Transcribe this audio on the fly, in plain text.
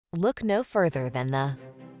Look no further than the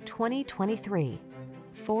 2023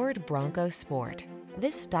 Ford Bronco Sport.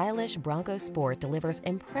 This stylish Bronco Sport delivers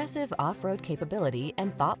impressive off-road capability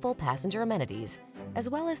and thoughtful passenger amenities, as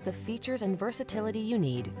well as the features and versatility you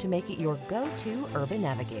need to make it your go-to urban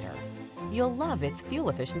navigator. You'll love its fuel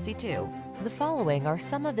efficiency too. The following are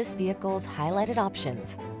some of this vehicle's highlighted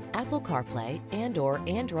options: Apple CarPlay and/or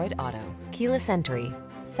Android Auto, keyless entry,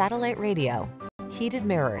 satellite radio, heated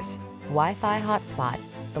mirrors, Wi-Fi hotspot,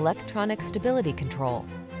 electronic stability control,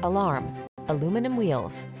 alarm, aluminum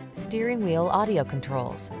wheels, steering wheel audio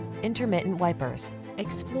controls, intermittent wipers.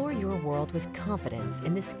 Explore your world with confidence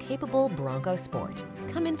in this capable Bronco Sport.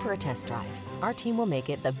 Come in for a test drive. Our team will make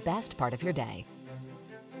it the best part of your day.